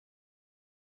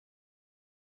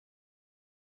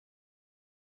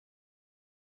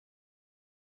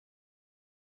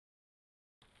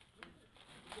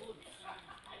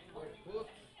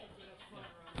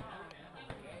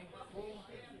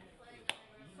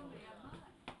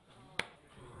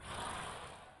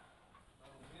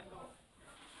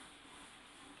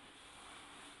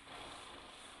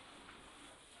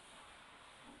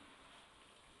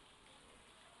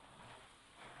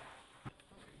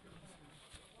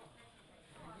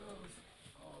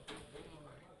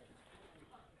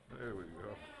There we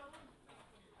go.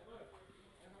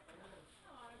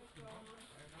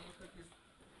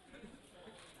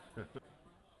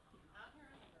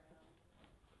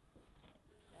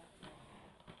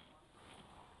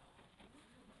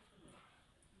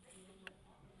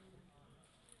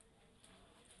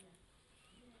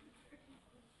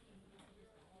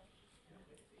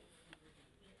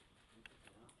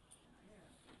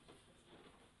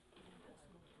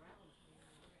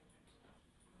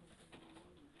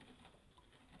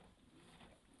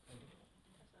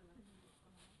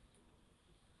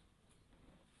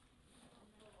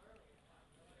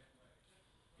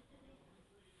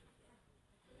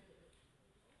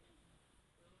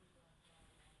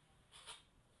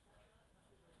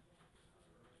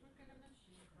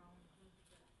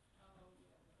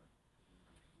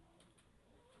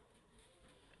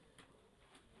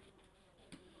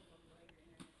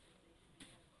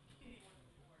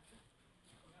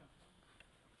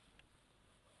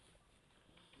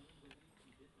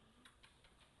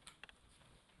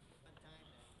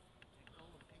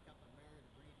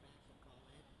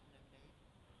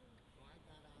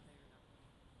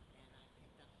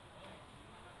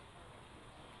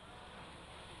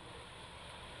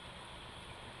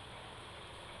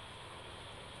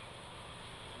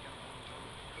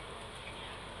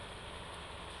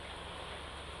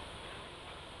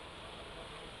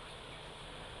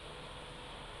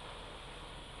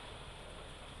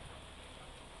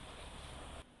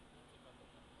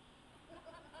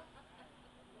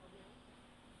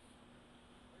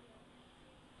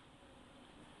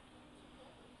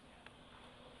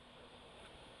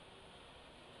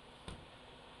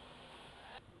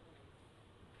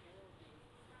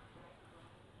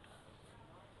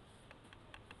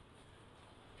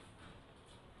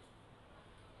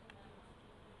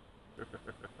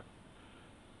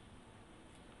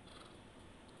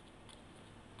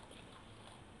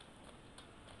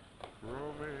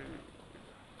 Romy.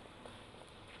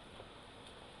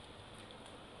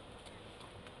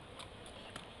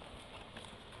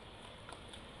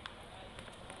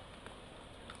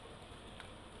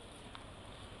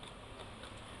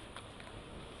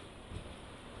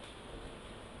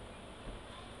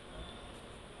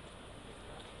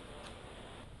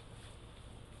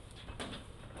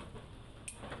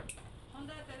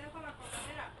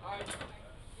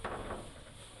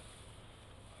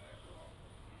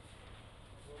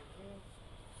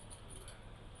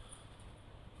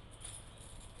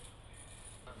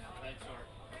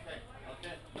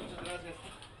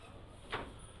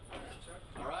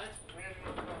 All right?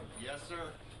 Yes, sir.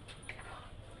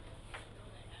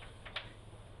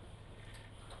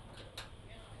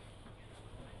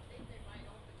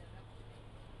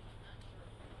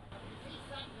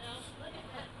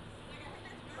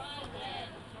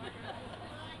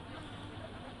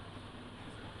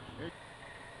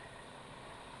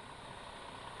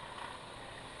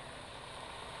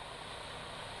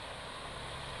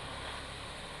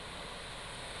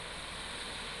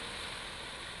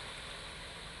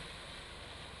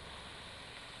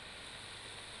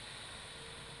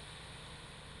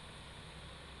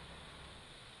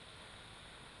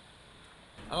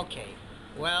 Okay,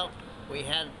 well,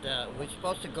 we're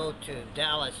supposed to go to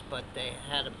Dallas, but they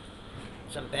had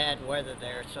some bad weather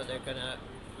there, so they're gonna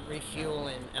refuel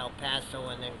in El Paso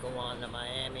and then go on to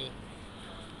Miami.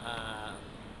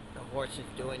 The horse is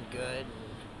doing good, and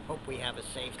hope we have a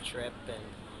safe trip,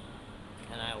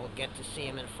 and I will get to see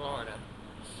him in Florida.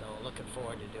 So looking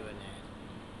forward to doing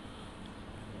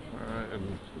that. All right,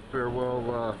 and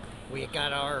farewell. We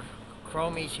got our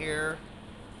chromies here,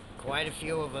 quite a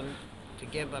few of them, to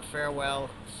give a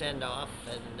farewell send-off,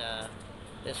 and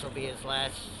this will be his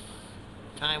last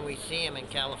time we see him in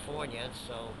California,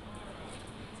 so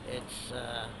it's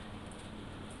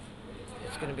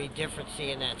going to be different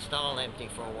seeing that stall empty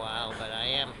for a while, but I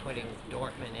am putting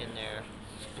Dortmund in there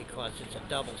because it's a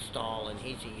double stall and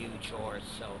he's a huge horse,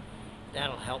 so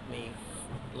that'll help me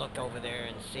look over there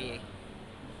and see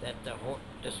that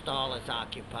the stall is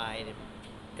occupied, and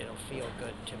it'll feel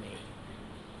good to me.